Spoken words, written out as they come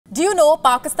Do you know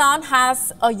Pakistan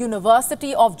has a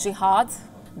University of Jihad,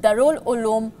 Darul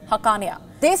Uloom Haqqaniya?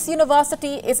 This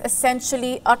university is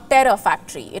essentially a terror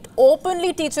factory. It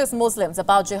openly teaches Muslims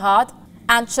about jihad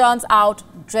and churns out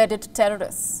dreaded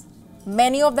terrorists.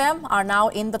 Many of them are now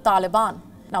in the Taliban.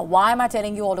 Now, why am I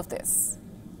telling you all of this?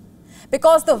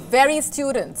 Because the very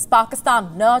students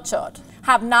Pakistan nurtured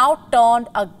have now turned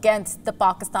against the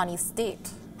Pakistani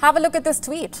state. Have a look at this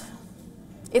tweet.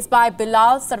 It's by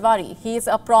Bilal Sarwari. He is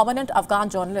a prominent Afghan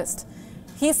journalist.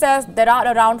 He says there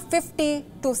are around 50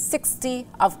 to 60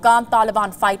 Afghan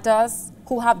Taliban fighters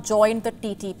who have joined the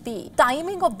TTP.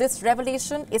 Timing of this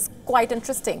revelation is quite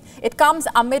interesting. It comes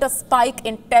amid a spike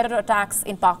in terror attacks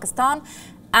in Pakistan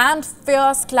and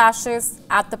fierce clashes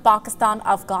at the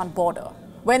Pakistan-Afghan border.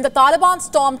 When the Taliban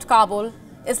stormed Kabul,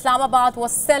 Islamabad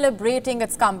was celebrating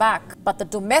its comeback. But the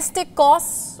domestic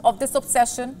costs of this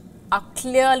obsession are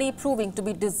clearly proving to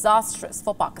be disastrous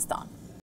for Pakistan.